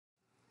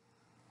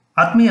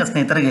ಆತ್ಮೀಯ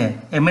ಸ್ನೇಹಿತರಿಗೆ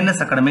MNS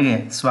ಅಕಾಡೆಮಿಗೆ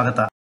ಸ್ವಾಗತ.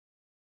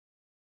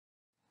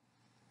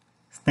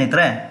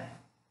 ಸ್ನೇಹಿತರೆ,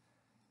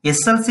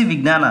 SSLC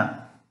ವಿಜ್ಞಾನ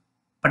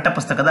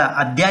ಪಠ್ಯಪುಸ್ತಕದ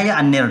ಅಧ್ಯಾಯ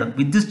 12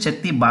 ವಿದ್ಯುತ್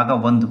ಶಕ್ತಿ ಭಾಗ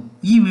 1.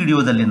 ಈ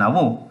ವಿಡಿಯೋದಲ್ಲಿ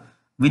ನಾವು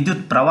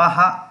ವಿದ್ಯುತ್ ಪ್ರವಾಹ,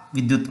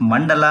 ವಿದ್ಯುತ್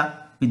ಮಂಡಲ,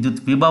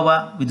 ವಿದ್ಯುತ್ ವಿಭವ,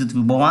 ವಿದ್ಯುತ್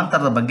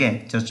ವಿಭವಾಂತರದ ಬಗ್ಗೆ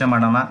ಚರ್ಚೆ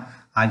ಮಾಡೋಣ.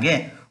 ಹಾಗೆ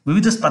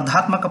ವಿವಿಧ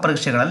ಸ್ಪರ್ಧಾತ್ಮಕ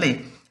ಪರೀಕ್ಷೆಗಳಲ್ಲಿ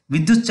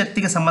ವಿದ್ಯುತ್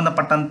ಶಕ್ತಿಗೆ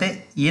ಸಂಬಂಧಪಟ್ಟಂತೆ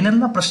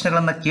ಏನೆಲ್ಲ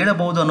ಪ್ರಶ್ನೆಗಳನ್ನು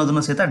ಕೇಳಬಹುದು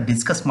ಅನ್ನೋದನ್ನು ಸಹಿತ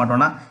ಡಿಸ್ಕಸ್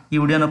ಮಾಡೋಣ. ಈ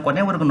ವಿಡಿಯೋನ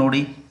ಕೊನೆವರೆಗೂ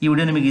ನೋಡಿ. ಈ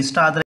ವಿಡಿಯೋ ನಿಮಗೆ ಇಷ್ಟ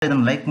ಆದರೆ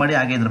ಇದನ್ನು ಲೈಕ್ ಮಾಡಿ,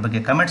 ಹಾಗೆ ಇದರ ಬಗ್ಗೆ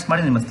ಕಮೆಂಟ್ಸ್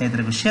ಮಾಡಿ, ನಿಮ್ಮ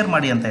ಸ್ನೇಹಿತರಿಗೂ ಶೇರ್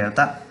ಮಾಡಿ ಅಂತ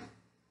ಹೇಳ್ತಾ,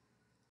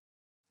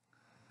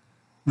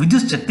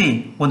 ವಿದ್ಯುತ್ ಶಕ್ತಿ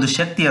ಒಂದು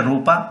ಶಕ್ತಿಯ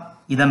ರೂಪ.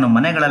 ಇದನ್ನು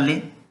ಮನೆಗಳಲ್ಲಿ,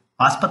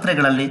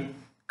 ಆಸ್ಪತ್ರೆಗಳಲ್ಲಿ,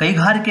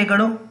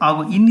 ಕೈಗಾರಿಕೆಗಳು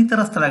ಹಾಗೂ ಇನ್ನಿತರ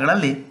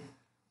ಸ್ಥಳಗಳಲ್ಲಿ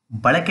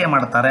ಬಳಕೆ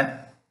ಮಾಡ್ತಾರೆ.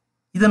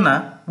 ಇದನ್ನು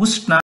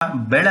ಉಷ್ಣ,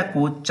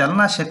 ಬೆಳಕು,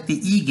 ಚಲನಶಕ್ತಿ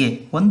ಹೀಗೆ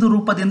ಒಂದು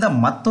ರೂಪದಿಂದ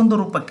ಮತ್ತೊಂದು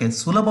ರೂಪಕ್ಕೆ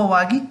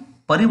ಸುಲಭವಾಗಿ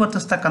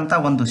ಪರಿವರ್ತಿಸ್ತಕ್ಕಂಥ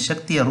ಒಂದು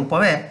ಶಕ್ತಿಯ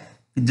ರೂಪವೇ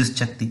ವಿದ್ಯುತ್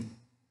ಶಕ್ತಿ.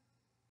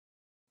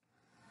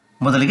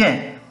 ಮೊದಲಿಗೆ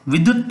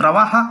ವಿದ್ಯುತ್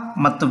ಪ್ರವಾಹ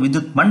ಮತ್ತು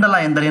ವಿದ್ಯುತ್ ಮಂಡಲ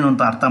ಎಂದರೇನು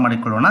ಅಂತ ಅರ್ಥ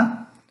ಮಾಡಿಕೊಳ್ಳೋಣ.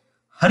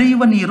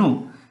 ಹರಿಯುವ ನೀರು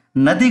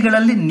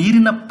ನದಿಗಳಲ್ಲಿ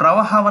ನೀರಿನ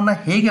ಪ್ರವಾಹವನ್ನು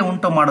ಹೇಗೆ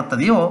ಉಂಟು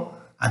ಮಾಡುತ್ತದೆಯೋ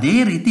ಅದೇ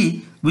ರೀತಿ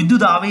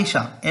ವಿದ್ಯುತ್ ಆವೇಶ,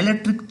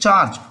 ಎಲೆಕ್ಟ್ರಿಕ್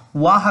ಚಾರ್ಜ್,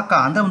 ವಾಹಕ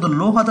ಅಂದರೆ ಒಂದು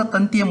ಲೋಹದ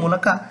ತಂತಿಯ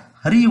ಮೂಲಕ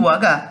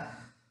ಹರಿಯುವಾಗ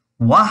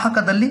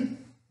ವಾಹಕದಲ್ಲಿ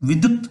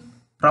ವಿದ್ಯುತ್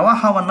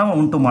ಪ್ರವಾಹವನ್ನು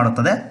ಉಂಟು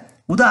ಮಾಡುತ್ತದೆ.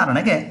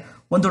 ಉದಾಹರಣೆಗೆ,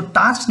 ಒಂದು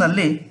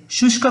ಟಾರ್ಚ್ನಲ್ಲಿ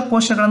ಶುಷ್ಕ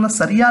ಕೋಶಗಳನ್ನು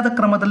ಸರಿಯಾದ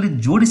ಕ್ರಮದಲ್ಲಿ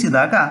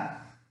ಜೋಡಿಸಿದಾಗ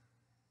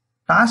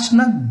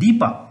ಟಾರ್ಚ್ನ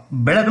ದೀಪ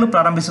ಬೆಳಗಲು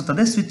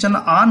ಪ್ರಾರಂಭಿಸುತ್ತದೆ ಸ್ವಿಚ್ಚನ್ನು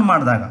ಆನ್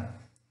ಮಾಡಿದಾಗ.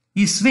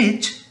 ಈ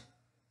ಸ್ವಿಚ್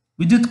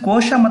ವಿದ್ಯುತ್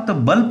ಕೋಶ ಮತ್ತು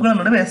ಬಲ್ಬ್ಗಳ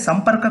ನಡುವೆ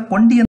ಸಂಪರ್ಕ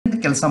ಕೊಂಡಿಯಂತೆ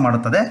ಕೆಲಸ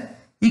ಮಾಡುತ್ತದೆ.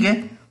 ಹೀಗೆ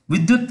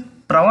ವಿದ್ಯುತ್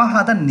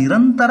ಪ್ರವಾಹದ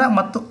ನಿರಂತರ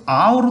ಮತ್ತು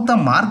ಆವೃತ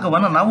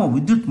ಮಾರ್ಗವನ್ನು ನಾವು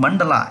ವಿದ್ಯುತ್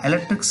ಮಂಡಲ,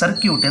 ಎಲೆಕ್ಟ್ರಿಕ್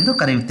ಸರ್ಕ್ಯೂಟ್ ಎಂದು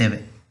ಕರೆಯುತ್ತೇವೆ.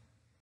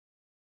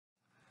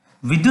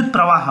 ವಿದ್ಯುತ್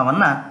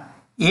ಪ್ರವಾಹವನ್ನು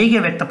ಹೇಗೆ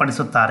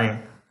ವ್ಯಕ್ತಪಡಿಸುತ್ತಾರೆ?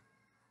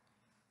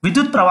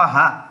 ವಿದ್ಯುತ್ ಪ್ರವಾಹ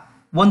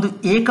ಒಂದು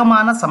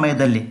ಏಕಮಾನ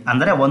ಸಮಯದಲ್ಲಿ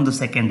ಅಂದರೆ 1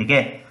 ಸೆಕೆಂಡಿಗೆ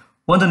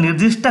ಒಂದು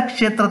ನಿರ್ದಿಷ್ಟ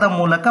ಕ್ಷೇತ್ರದ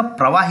ಮೂಲಕ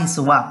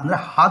ಪ್ರವಾಹಿಸುವ ಅಂದರೆ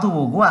ಹಾದು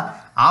ಹೋಗುವ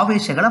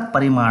ಆವೇಶಗಳ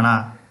ಪರಿಮಾಣ.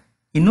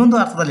 ಇನ್ನೊಂದು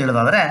ಅರ್ಥದಲ್ಲಿ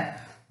ಹೇಳೋದಾದರೆ,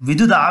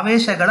 ವಿದ್ಯುತ್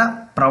ಆವೇಶಗಳ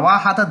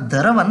ಪ್ರವಾಹದ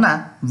ದರವನ್ನು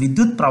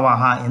ವಿದ್ಯುತ್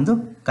ಪ್ರವಾಹ ಎಂದು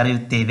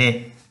ಕರೆಯುತ್ತೇವೆ.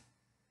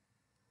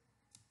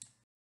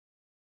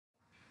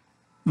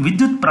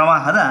 ವಿದ್ಯುತ್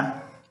ಪ್ರವಾಹದ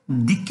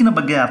ದಿಕ್ಕಿನ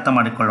ಬಗ್ಗೆ ಅರ್ಥ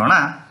ಮಾಡಿಕೊಳ್ಳೋಣ.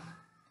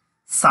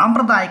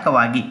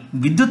 ಸಾಂಪ್ರದಾಯಿಕವಾಗಿ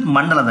ವಿದ್ಯುತ್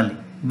ಮಂಡಲದಲ್ಲಿ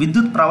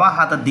ವಿದ್ಯುತ್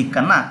ಪ್ರವಾಹದ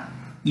ದಿಕ್ಕನ್ನು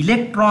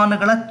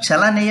ಇಲೆಕ್ಟ್ರಾನ್ಗಳ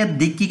ಚಲನೆಯ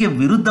ದಿಕ್ಕಿಗೆ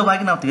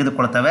ವಿರುದ್ಧವಾಗಿ ನಾವು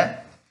ತೆಗೆದುಕೊಳ್ತೇವೆ.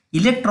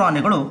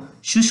 ಇಲೆಕ್ಟ್ರಾನ್ಗಳು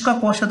ಶುಷ್ಕ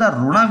ಕೋಶದ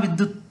ಋಣ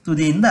ವಿದ್ಯುತ್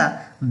ತುದಿಯಿಂದ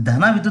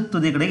ಧನ ವಿದ್ಯುತ್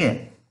ತುದಿಗಳಿಗೆ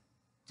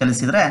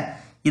ಚಲಿಸಿದರೆ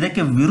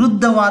ಇದಕ್ಕೆ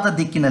ವಿರುದ್ಧವಾದ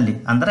ದಿಕ್ಕಿನಲ್ಲಿ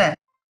ಅಂದರೆ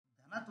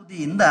ಧನ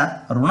ತುದಿಯಿಂದ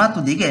ಋಣ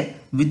ತುದಿಗೆ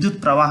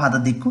ವಿದ್ಯುತ್ ಪ್ರವಾಹದ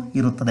ದಿಕ್ಕು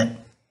ಇರುತ್ತದೆ.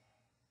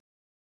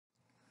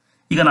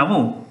 ಈಗ ನಾವು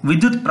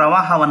ವಿದ್ಯುತ್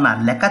ಪ್ರವಾಹವನ್ನು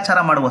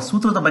ಲೆಕ್ಕಾಚಾರ ಮಾಡುವ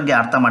ಸೂತ್ರದ ಬಗ್ಗೆ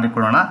ಅರ್ಥ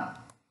ಮಾಡಿಕೊಳ್ಳೋಣ.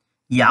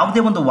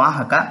 ಯಾವುದೇ ಒಂದು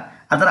ವಾಹಕ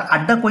ಅದರ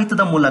ಅಡ್ಡ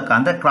ಕೊಯ್ತದ ಮೂಲಕ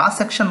ಅಂದರೆ ಕ್ರಾಸ್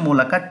ಸೆಕ್ಷನ್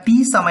ಮೂಲಕ ಟಿ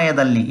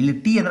ಸಮಯದಲ್ಲಿ, ಇಲ್ಲಿ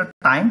ಟಿ ಅಂದರೆ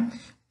ಟೈಮ್,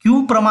 ಕ್ಯೂ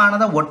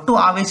ಪ್ರಮಾಣದ ಒಟ್ಟು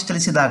ಆವೇಶ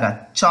ಚಲಿಸಿದಾಗ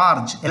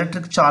ಚಾರ್ಜ್,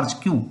 ಎಲೆಕ್ಟ್ರಿಕ್ ಚಾರ್ಜ್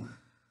ಕ್ಯೂ,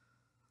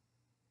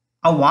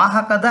 ಆ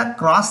ವಾಹಕದ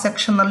ಕ್ರಾಸ್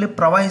ಸೆಕ್ಷನ್ನಲ್ಲಿ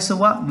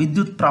ಪ್ರವಹಿಸುವ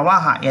ವಿದ್ಯುತ್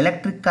ಪ್ರವಾಹ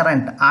electric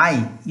current I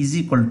is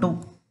equal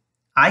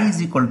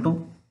to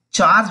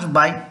charge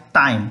by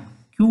time,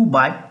 Q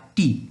by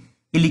T.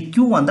 ಇಲ್ಲಿ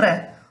ಕ್ಯೂ ಅಂದರೆ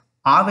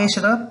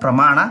ಆವೇಶದ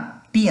ಪ್ರಮಾಣ,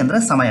 ಟಿ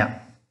ಅಂದರೆ ಸಮಯ.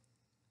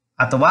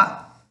 ಅಥವಾ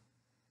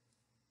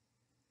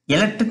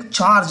ಎಲೆಕ್ಟ್ರಿಕ್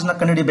ಚಾರ್ಜ್ನ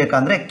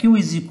ಕಂಡುಹಿಡಿಯಬೇಕಂದ್ರೆ Q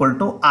is equal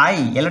to I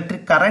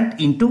electric current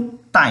into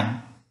time,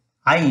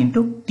 I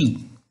into T.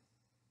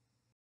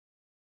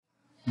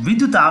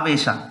 ವಿದ್ಯುತ್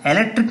ಆವೇಶ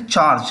ಎಲೆಕ್ಟ್ರಿಕ್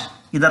ಚಾರ್ಜ್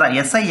ಇದರ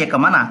SI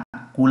ಏಕಮಾನ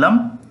ಕೂಲಂ.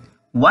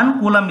 1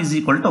 ಕೂಲಂ is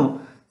equal to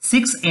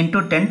 6 into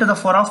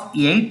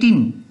 10⁻18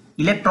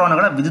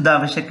 ಇಲೆಕ್ಟ್ರಾನ್ಗಳ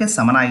ವಿದ್ಯುದಾವೇಶಕ್ಕೆ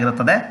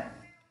ಸಮನಾಗಿರುತ್ತದೆ.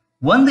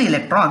 ಒಂದು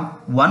ಇಲೆಕ್ಟ್ರಾನ್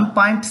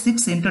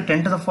 1.6 ಇಂಟು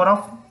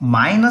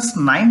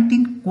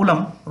 10⁻−19 ಕೂಲಂ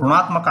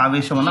ಋಣಾತ್ಮಕ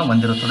ಆವೇಶವನ್ನು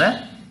ಹೊಂದಿರುತ್ತದೆ.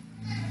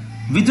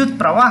 ವಿದ್ಯುತ್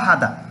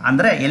ಪ್ರವಾಹದ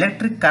ಅಂದರೆ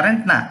ಎಲೆಕ್ಟ್ರಿಕ್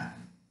ಕರೆಂಟ್ನ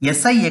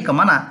SI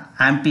ಏಕಮಾನ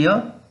ಆಂಪಿಯರ್.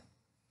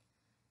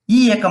 ಈ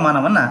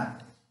ಏಕಮಾನವನ್ನು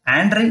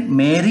ಆಂಡ್ರೆ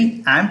ಮೇರಿ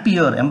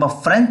ಆಂಪಿಯರ್ ಎಂಬ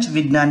ಫ್ರೆಂಚ್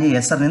ವಿಜ್ಞಾನಿಯ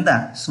ಹೆಸರಿನಿಂದ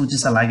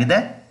ಸೂಚಿಸಲಾಗಿದೆ.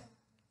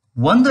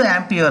 1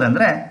 ಆಂಪಿಯರ್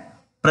ಅಂದರೆ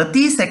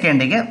ಪ್ರತಿ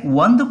ಸೆಕೆಂಡಿಗೆ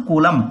 1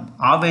 ಕೂಲಂ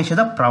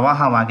ಆವೇಶದ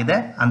ಪ್ರವಾಹವಾಗಿದೆ.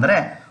 ಅಂದರೆ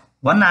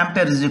 1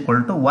 ampere is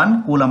equal to 1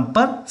 ಕೂಲಂ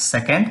per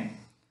second.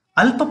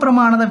 ಅಲ್ಪ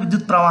ಪ್ರಮಾಣದ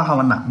ವಿದ್ಯುತ್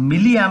ಪ್ರವಾಹವನ್ನು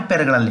ಮಿಲಿ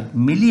ಆಂಪಿಯರ್ಗಳಲ್ಲಿ,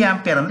 ಮಿಲಿ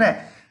ಆಂಪಿಯರ್ ಅಂದರೆ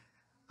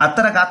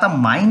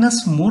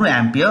 10⁻³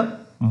 ಆಂಪಿಯರ್,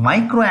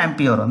 ಮೈಕ್ರೋ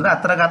ಆಂಪಿಯರ್ ಅಂದರೆ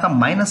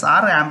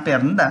 10⁻⁻6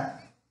 ಆಂಪಿಯರ್ನಿಂದ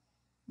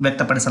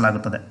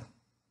ವ್ಯಕ್ತಪಡಿಸಲಾಗುತ್ತದೆ.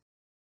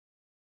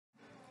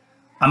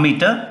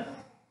 ಅಮೀಟರ್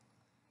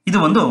ಇದು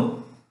ಒಂದು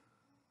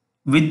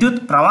ವಿದ್ಯುತ್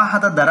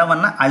ಪ್ರವಾಹದ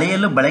ದರವನ್ನು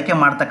ಅಳೆಯಲು ಬಳಕೆ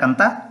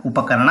ಮಾಡತಕ್ಕಂಥ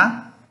ಉಪಕರಣ.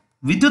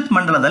 ವಿದ್ಯುತ್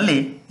ಮಂಡಲದಲ್ಲಿ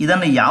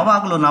ಇದನ್ನು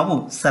ಯಾವಾಗಲೂ ನಾವು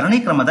ಸರಣಿ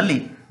ಕ್ರಮದಲ್ಲಿ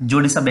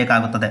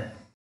ಜೋಡಿಸಬೇಕಾಗುತ್ತದೆ.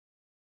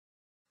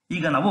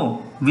 ಈಗ ನಾವು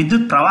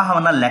ವಿದ್ಯುತ್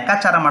ಪ್ರವಾಹವನ್ನು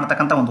ಲೆಕ್ಕಾಚಾರ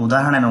ಮಾಡತಕ್ಕಂಥ ಒಂದು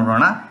ಉದಾಹರಣೆ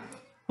ನೋಡೋಣ.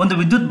 ಒಂದು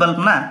ವಿದ್ಯುತ್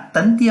ಬಲ್ಬ್ನ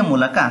ತಂತಿಯ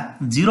ಮೂಲಕ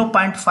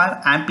 0.5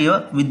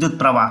 ಆಂಪಿಯರ್ ವಿದ್ಯುತ್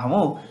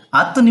ಪ್ರವಾಹವು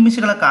 10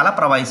 ನಿಮಿಷಗಳ ಕಾಲ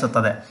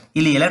ಪ್ರವಹಿಸುತ್ತದೆ.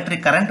 ಇಲ್ಲಿ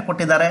ಎಲೆಕ್ಟ್ರಿಕ್ ಕರೆಂಟ್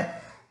ಕೊಟ್ಟಿದ್ದಾರೆ,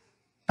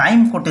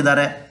 ಟೈಮ್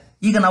ಕೊಟ್ಟಿದ್ದಾರೆ.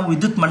 ಈಗ ನಾವು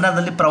ವಿದ್ಯುತ್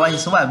ಮಂಡಲದಲ್ಲಿ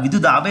ಪ್ರವಹಿಸುವ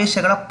ವಿದ್ಯುತ್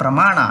ಆವೇಶಗಳ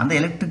ಪ್ರಮಾಣ ಅಂದರೆ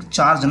ಎಲೆಕ್ಟ್ರಿಕ್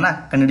ಚಾರ್ಜನ್ನು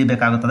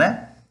ಕಂಡುಹಿಡಿಯಬೇಕಾಗುತ್ತದೆ.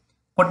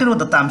 ಕೊಟ್ಟಿರುವ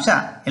ದತ್ತಾಂಶ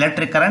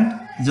electric current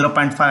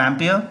 0.5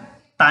 ampere,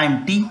 time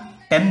T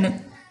 10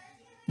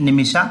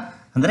 ನಿಮಿಷ,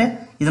 ಅಂದರೆ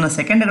ಇದನ್ನು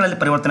ಸೆಕೆಂಡ್ಗಳಲ್ಲಿ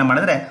ಪರಿವರ್ತನೆ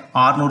ಮಾಡಿದರೆ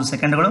 600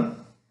 ಸೆಕೆಂಡ್ಗಳು.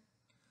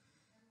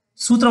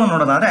 ಸೂತ್ರವನ್ನು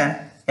ನೋಡೋದಾದರೆ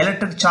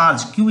electric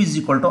charge Q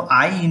 =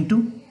 I ×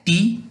 T,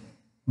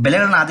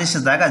 ಬೆಲೆಗಳನ್ನು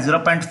ಆದೇಶಿಸಿದಾಗ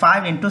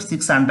 0.5 ×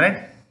 600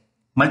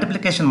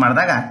 ಮಲ್ಟಿಪ್ಲಿಕೇಶನ್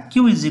ಮಾಡಿದಾಗ Q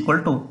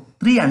 =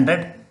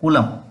 300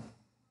 ಕೂಲಂ.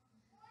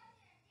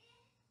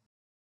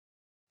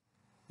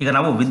 ಈಗ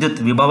ನಾವು ವಿದ್ಯುತ್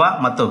ವಿಭವ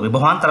ಮತ್ತು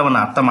ವಿಭವಾಂತರವನ್ನು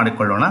ಅರ್ಥ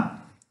ಮಾಡಿಕೊಳ್ಳೋಣ.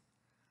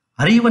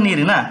 ಹರಿಯುವ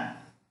ನೀರಿನ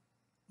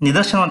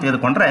ನಿದರ್ಶನವನ್ನು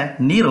ತೆಗೆದುಕೊಂಡ್ರೆ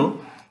ನೀರು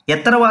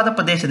ಎತ್ತರವಾದ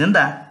ಪ್ರದೇಶದಿಂದ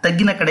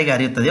ತಗ್ಗಿನ ಕಡೆಗೆ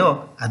ಹರಿಯುತ್ತದೆಯೋ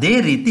ಅದೇ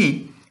ರೀತಿ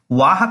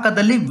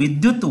ವಾಹಕದಲ್ಲಿ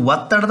ವಿದ್ಯುತ್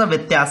ಒತ್ತಡದ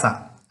ವ್ಯತ್ಯಾಸ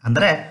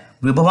ಅಂದರೆ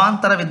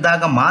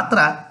ವಿಭವಾಂತರವಿದ್ದಾಗ ಮಾತ್ರ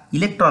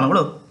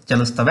ಇಲೆಕ್ಟ್ರಾನ್ಗಳು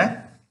ಚಲಿಸ್ತವೆ.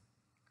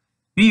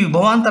 ಈ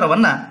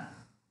ವಿಭವಾಂತರವನ್ನು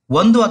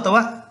ಒಂದು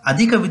ಅಥವಾ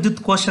ಅಧಿಕ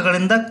ವಿದ್ಯುತ್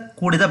ಕೋಶಗಳಿಂದ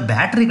ಕೂಡಿದ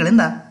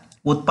ಬ್ಯಾಟರಿಗಳಿಂದ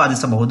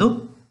ಉತ್ಪಾದಿಸಬಹುದು.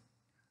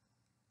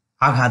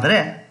 ಹಾಗಾದರೆ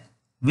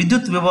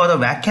ವಿದ್ಯುತ್ ವಿಭವದ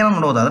ವ್ಯಾಖ್ಯಾನ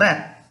ನೋಡುವುದಾದರೆ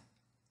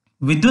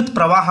ವಿದ್ಯುತ್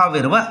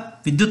ಪ್ರವಾಹವಿರುವ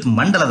ವಿದ್ಯುತ್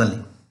ಮಂಡಲದಲ್ಲಿ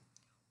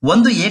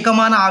ಒಂದು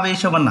ಏಕಮಾನ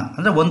ಆವೇಶವನ್ನು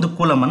ಅಂದರೆ ಒಂದು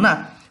ಕೂಲಮನ್ನು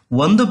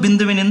ಒಂದು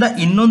ಬಿಂದುವಿನಿಂದ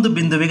ಇನ್ನೊಂದು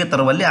ಬಿಂದುವಿಗೆ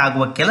ತರುವಲ್ಲಿ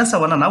ಆಗುವ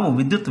ಕೆಲಸವನ್ನು ನಾವು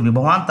ವಿದ್ಯುತ್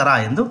ವಿಭವಾಂತರ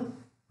ಎಂದು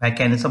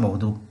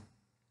ವ್ಯಾಖ್ಯಾನಿಸಬಹುದು.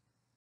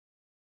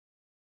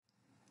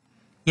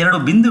 ಎರಡು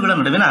ಬಿಂದುಗಳ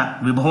ನಡುವಿನ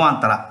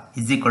ವಿಭವಾಂತರ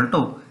 =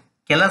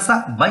 ಕೆಲಸ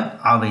ಬೈ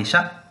ಆವೇಶ.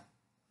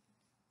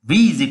 V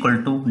 =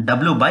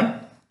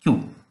 W/Q.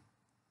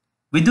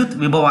 ವಿದ್ಯುತ್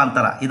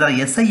ವಿಭವಾಂತರ ಇದರ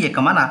SI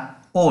ಏಕಮಾನ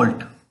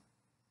ವೋಲ್ಟ್.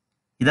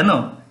 ಇದನ್ನು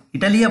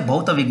ಇಟಲಿಯ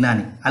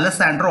ಭೌತವಿಜ್ಞಾನಿ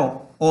ಅಲೆಸ್ಸಾಂಡ್ರೋ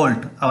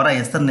ವೋಲ್ಟ್ ಅವರ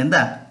ಹೆಸರಿನಿಂದ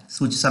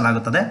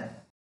ಸೂಚಿಸಲಾಗುತ್ತದೆ.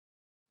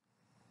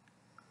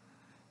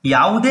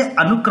 ಯಾವುದೇ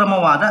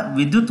ಅನುಕ್ರಮವಾದ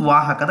ವಿದ್ಯುತ್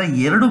ವಾಹಕದ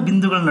ಎರಡು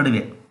ಬಿಂದುಗಳ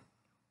ನಡುವೆ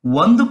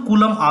ಒಂದು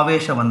ಕೂಲಂ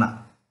ಆವೇಶವನ್ನು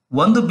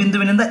ಒಂದು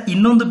ಬಿಂದುವಿನಿಂದ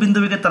ಇನ್ನೊಂದು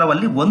ಬಿಂದುವಿಗೆ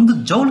ತರುವಲ್ಲಿ 1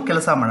 ಜೌಲ್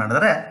ಕೆಲಸ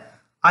ಮಾಡಿದರೆ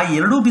ಆ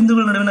ಎರಡೂ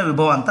ಬಿಂದುಗಳ ನಡುವಿನ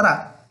ವಿಭವಾಂತರ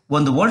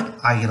 1 ವೋಲ್ಟ್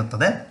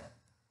ಆಗಿರುತ್ತದೆ.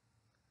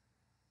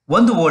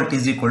 1 volt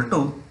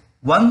 =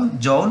 1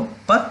 joule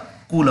per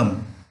ಕೂಲಂ.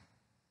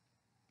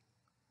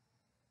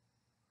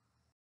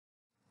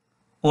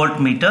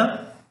 Volt meter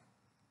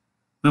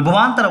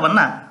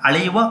ವಿಭವಾಂತರವನ್ನು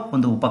ಅಳೆಯುವ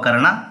ಒಂದು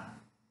ಉಪಕರಣ.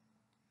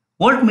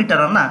 ವೋಲ್ಟ್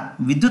ಮೀಟರನ್ನು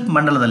ವಿದ್ಯುತ್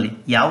ಮಂಡಲದಲ್ಲಿ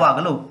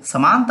ಯಾವಾಗಲೂ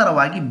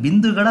ಸಮಾಂತರವಾಗಿ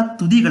ಬಿಂದುಗಳ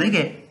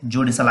ತುದಿಗಳಿಗೆ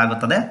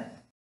ಜೋಡಿಸಲಾಗುತ್ತದೆ.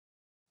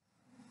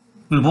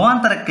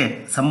 ವಿಭವಾಂತರಕ್ಕೆ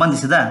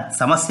ಸಂಬಂಧಿಸಿದ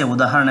ಸಮಸ್ಯೆ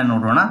ಉದಾಹರಣೆ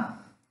ನೋಡೋಣ.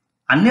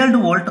 12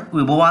 ವೋಲ್ಟ್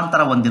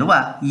ವಿಭವಾಂತರ ಹೊಂದಿರುವ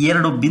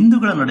ಎರಡು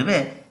ಬಿಂದುಗಳ ನಡುವೆ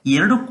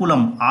 2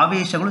 ಕೂಲಂ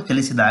ಆವೇಶಗಳು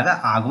ಚಲಿಸಿದಾಗ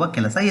ಆಗುವ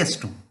ಕೆಲಸ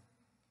ಎಷ್ಟು?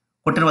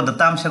 ಕೊಟ್ಟಿರುವ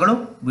ದತ್ತಾಂಶಗಳು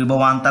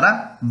ವಿಭವಾಂತರ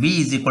V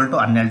 =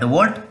 12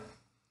 ವೋಲ್ಟ್,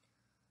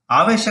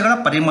 ಆವೇಶಗಳ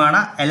ಪರಿಮಾಣ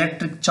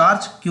ಎಲೆಕ್ಟ್ರಿಕ್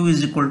ಚಾರ್ಜ್ Q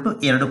 =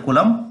 2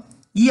 ಕೂಲಂ,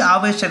 ಈ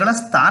ಆವೇಶಗಳ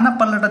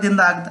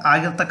ಸ್ಥಾನಪಲ್ಲಟದಿಂದ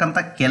ಆಗಿರ್ತಕ್ಕಂಥ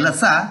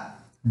ಕೆಲಸ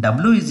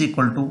W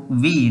 =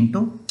 V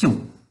 × Q.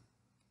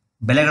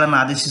 ಬೆಲೆಗಳನ್ನು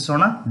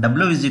ಆದೇಶಿಸೋಣ.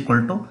 W =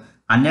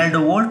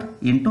 12 ವೋಲ್ಟ್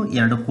 ×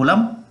 2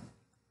 ಕೂಲಂ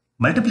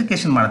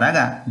ಮಲ್ಟಿಪ್ಲಿಕೇಶನ್ ಮಾಡಿದಾಗ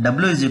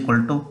W =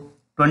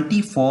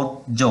 24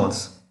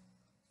 ಜೌಲ್ಸ್.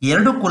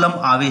 2 ಕೂಲಂ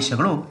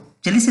ಆವೇಶಗಳು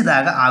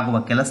ಚಲಿಸಿದಾಗ ಆಗುವ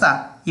ಕೆಲಸ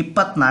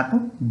 24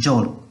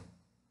 ಜೌಲ್.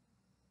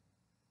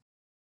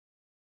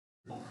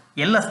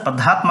 ಎಲ್ಲ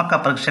ಸ್ಪರ್ಧಾತ್ಮಕ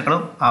ಪರೀಕ್ಷೆಗಳು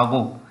ಹಾಗೂ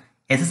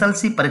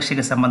SSLC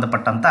ಪರೀಕ್ಷೆಗೆ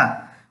ಸಂಬಂಧಪಟ್ಟಂಥ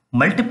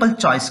ಮಲ್ಟಿಪಲ್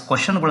ಚಾಯ್ಸ್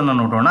ಕ್ವಶನ್ಗಳನ್ನು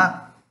ನೋಡೋಣ.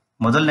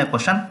 ಮೊದಲನೇ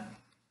ಕ್ವಶನ್,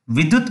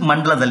 ವಿದ್ಯುತ್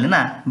ಮಂಡಲದಲ್ಲಿನ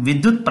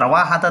ವಿದ್ಯುತ್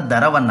ಪ್ರವಾಹದ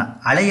ದರವನ್ನು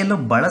ಅಳೆಯಲು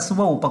ಬಳಸುವ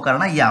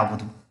ಉಪಕರಣ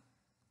ಯಾವುದು?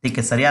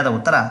 ಇದಕ್ಕೆ ಸರಿಯಾದ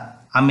ಉತ್ತರ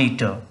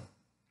ಅಮೀಟರ್.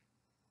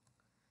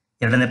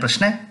 ಎರಡನೇ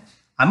ಪ್ರಶ್ನೆ,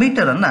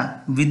 ಅಮೀಟರನ್ನು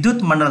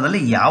ವಿದ್ಯುತ್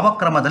ಮಂಡಲದಲ್ಲಿ ಯಾವ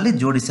ಕ್ರಮದಲ್ಲಿ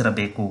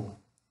ಜೋಡಿಸಿರಬೇಕು?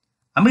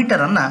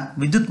 ಅಮೀಟರನ್ನು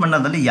ವಿದ್ಯುತ್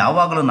ಮಂಡಲದಲ್ಲಿ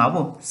ಯಾವಾಗಲೂ ನಾವು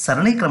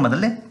ಸರಣಿ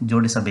ಕ್ರಮದಲ್ಲೇ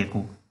ಜೋಡಿಸಬೇಕು.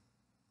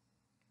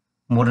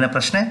 ಮೂರನೇ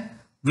ಪ್ರಶ್ನೆ,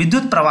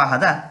 ವಿದ್ಯುತ್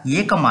ಪ್ರವಾಹದ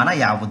ಏಕಮಾನ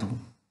ಯಾವುದು?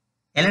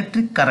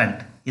 ಎಲೆಕ್ಟ್ರಿಕ್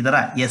ಕರೆಂಟ್ ಇದರ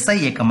SI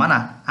ಏಕಮಾನ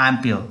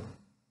ಆಂಪಿಯರ್.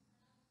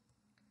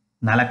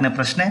 ನಾಲ್ಕನೇ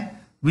ಪ್ರಶ್ನೆ,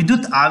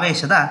 ವಿದ್ಯುತ್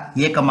ಆವೇಶದ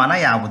ಏಕಮಾನ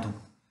ಯಾವುದು?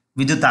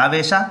 ವಿದ್ಯುತ್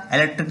ಆವೇಶ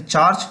ಎಲೆಕ್ಟ್ರಿಕ್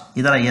ಚಾರ್ಜ್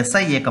ಇದರ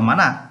SI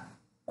ಏಕಮಾನ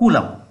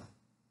ಕೂಲಂ.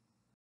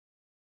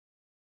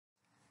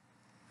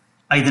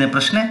 ಐದನೇ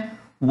ಪ್ರಶ್ನೆ,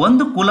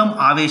 ಒಂದು ಕೂಲಂ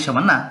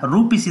ಆವೇಶವನ್ನು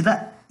ರೂಪಿಸಿದ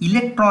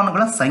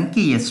ಇಲೆಕ್ಟ್ರಾನ್ಗಳ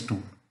ಸಂಖ್ಯೆ ಎಷ್ಟು?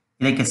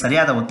 ಇದಕ್ಕೆ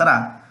ಸರಿಯಾದ ಉತ್ತರ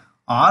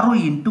 6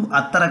 ×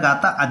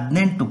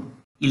 1018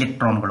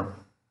 ಇಲೆಕ್ಟ್ರಾನ್ಗಳು.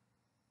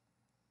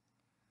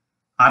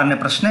 ಆರನೇ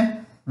ಪ್ರಶ್ನೆ,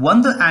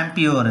 1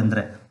 ಆಂಪಿಯರ್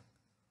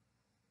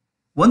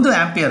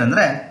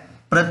ಅಂದರೆ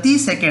ಪ್ರತಿ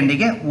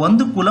ಸೆಕೆಂಡಿಗೆ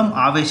 1 ಕೂಲಂ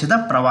ಆವೇಶದ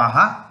ಪ್ರವಾಹ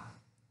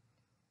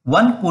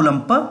 1 ಕೂಲಂ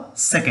ಪರ್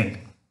ಸೆಕೆಂಡ್.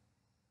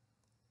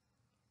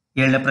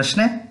 ಏಳನೇ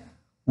ಪ್ರಶ್ನೆ,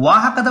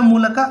 ವಾಹಕದ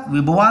ಮೂಲಕ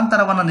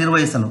ವಿಭವಾಂತರವನ್ನು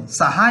ನಿರ್ವಹಿಸಲು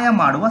ಸಹಾಯ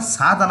ಮಾಡುವ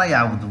ಸಾಧನ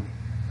ಯಾವುದು?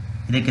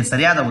 ಇದಕ್ಕೆ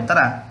ಸರಿಯಾದ ಉತ್ತರ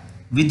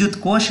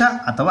ವಿದ್ಯುತ್ ಕೋಶ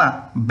ಅಥವಾ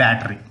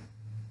ಬ್ಯಾಟರಿ.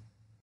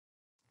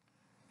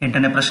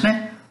 ಎಂಟನೇ ಪ್ರಶ್ನೆ,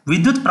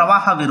 ವಿದ್ಯುತ್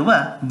ಪ್ರವಾಹವಿರುವ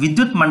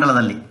ವಿದ್ಯುತ್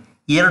ಮಂಡಲದಲ್ಲಿ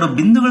ಎರಡು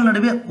ಬಿಂದುಗಳ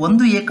ನಡುವೆ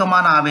ಒಂದು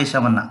ಏಕಮಾನ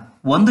ಆವೇಶವನ್ನು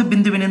ಒಂದು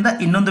ಬಿಂದುವಿನಿಂದ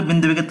ಇನ್ನೊಂದು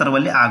ಬಿಂದುವಿಗೆ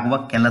ತರುವಲ್ಲಿ ಆಗುವ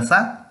ಕೆಲಸ,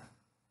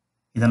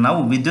 ಇದನ್ನು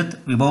ನಾವು ವಿದ್ಯುತ್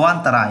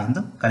ವಿಭವಾಂತರ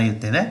ಎಂದು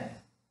ಕರೆಯುತ್ತೇವೆ.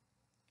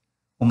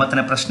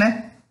 ಒಂಬತ್ತನೇ ಪ್ರಶ್ನೆ,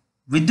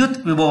 ವಿದ್ಯುತ್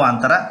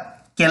ವಿಭವಾಂತರ,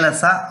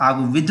 ಕೆಲಸ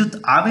ಹಾಗೂ ವಿದ್ಯುತ್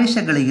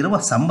ಆವೇಶಗಳಿಗಿರುವ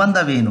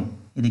ಸಂಬಂಧವೇನು?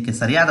 ಇದಕ್ಕೆ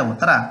ಸರಿಯಾದ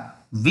ಉತ್ತರ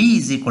V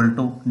 =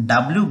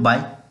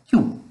 W/Q.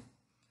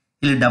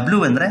 ಇಲ್ಲಿ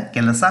W ಅಂದರೆ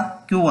ಕೆಲಸ,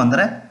 Q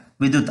ಅಂದರೆ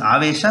ವಿದ್ಯುತ್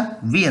ಆವೇಶ,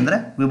 ವಿ ಅಂದರೆ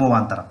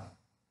ವಿಭವಾಂತರ.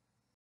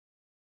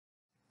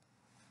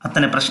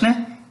 10ನೇ ಪ್ರಶ್ನೆ,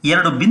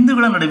 ಎರಡು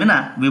ಬಿಂದುಗಳ ನಡುವಿನ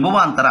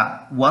ವಿಭವಾಂತರ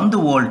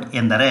 1 ವೋಲ್ಟ್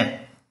ಎಂದರೆ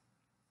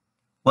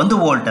 1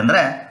 ವೋಲ್ಟ್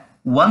ಎಂದರೆ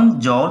 1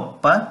 ಜೌಲ್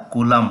ಪರ್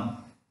ಕೂಲಂ.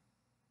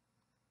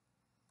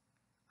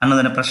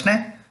 11ನೇ ಪ್ರಶ್ನೆ,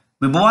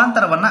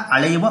 ವಿಭವಾಂತರವನ್ನು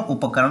ಅಳೆಯುವ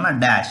ಉಪಕರಣ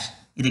ಡ್ಯಾಶ್.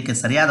 ಇದಕ್ಕೆ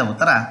ಸರಿಯಾದ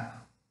ಉತ್ತರ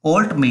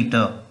ವೋಲ್ಟ್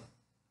ಮೀಟರ್.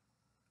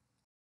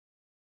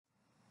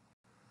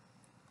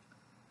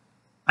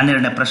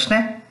 12ನೇ ಪ್ರಶ್ನೆ,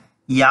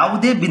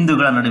 ಯಾವುದೇ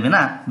ಬಿಂದುಗಳ ನಡುವಿನ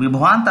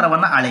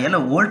ವಿಭವಾಂತರವನ್ನು ಅಳೆಯಲು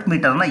ವೋಲ್ಟ್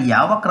ಮೀಟರ್ನ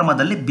ಯಾವ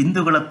ಕ್ರಮದಲ್ಲಿ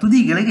ಬಿಂದುಗಳ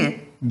ತುದಿಗಳಿಗೆ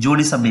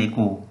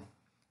ಜೋಡಿಸಬೇಕು?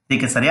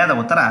 ಇದಕ್ಕೆ ಸರಿಯಾದ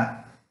ಉತ್ತರ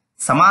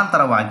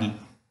ಸಮಾಂತರವಾಗಿ.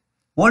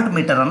 ವೋಲ್ಟ್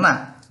ಮೀಟರನ್ನು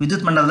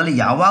ವಿದ್ಯುತ್ ಮಂಡಲದಲ್ಲಿ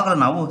ಯಾವಾಗಲೂ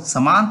ನಾವು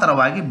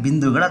ಸಮಾಂತರವಾಗಿ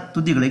ಬಿಂದುಗಳ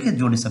ತುದಿಗಳಿಗೆ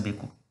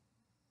ಜೋಡಿಸಬೇಕು.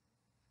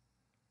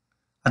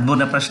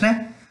 13ನೇ ಪ್ರಶ್ನೆ,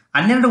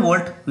 12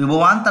 ವೋಲ್ಟ್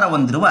ವಿಭವಾಂತರ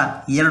ಹೊಂದಿರುವ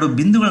ಎರಡು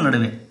ಬಿಂದುಗಳ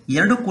ನಡುವೆ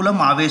 2 ಕೂಲಂ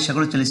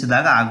ಆವೇಶಗಳು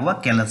ಚಲಿಸಿದಾಗ ಆಗುವ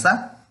ಕೆಲಸ.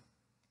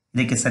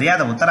 ಇದಕ್ಕೆ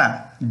ಸರಿಯಾದ ಉತ್ತರ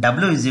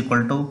W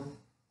 =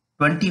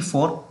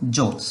 24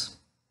 ಜೌಲ್ಸ್.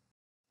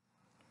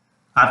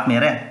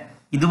 ಆತ್ಮೀಯರೇ,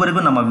 ಇದುವರೆಗೂ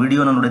ನಮ್ಮ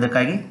ವಿಡಿಯೋನ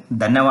ನೋಡಿದ್ದಕ್ಕಾಗಿ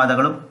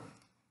ಧನ್ಯವಾದಗಳು.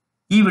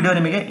 ಈ ವಿಡಿಯೋ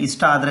ನಿಮಗೆ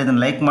ಇಷ್ಟ ಆದರೆ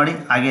ಇದನ್ನು ಲೈಕ್ ಮಾಡಿ,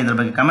 ಹಾಗೆ ಇದರ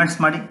ಬಗ್ಗೆ ಕಮೆಂಟ್ಸ್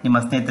ಮಾಡಿ, ನಿಮ್ಮ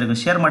ಸ್ನೇಹಿತರಿಗೂ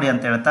ಶೇರ್ ಮಾಡಿ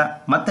ಅಂತ ಹೇಳ್ತಾ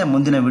ಮತ್ತೆ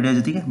ಮುಂದಿನ ವಿಡಿಯೋ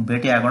ಜೊತೆಗೆ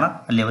ಭೇಟಿಯಾಗೋಣ.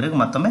 ಅಲ್ಲಿಯವರೆಗೂ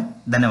ಮತ್ತೊಮ್ಮೆ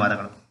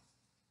ಧನ್ಯವಾದಗಳು.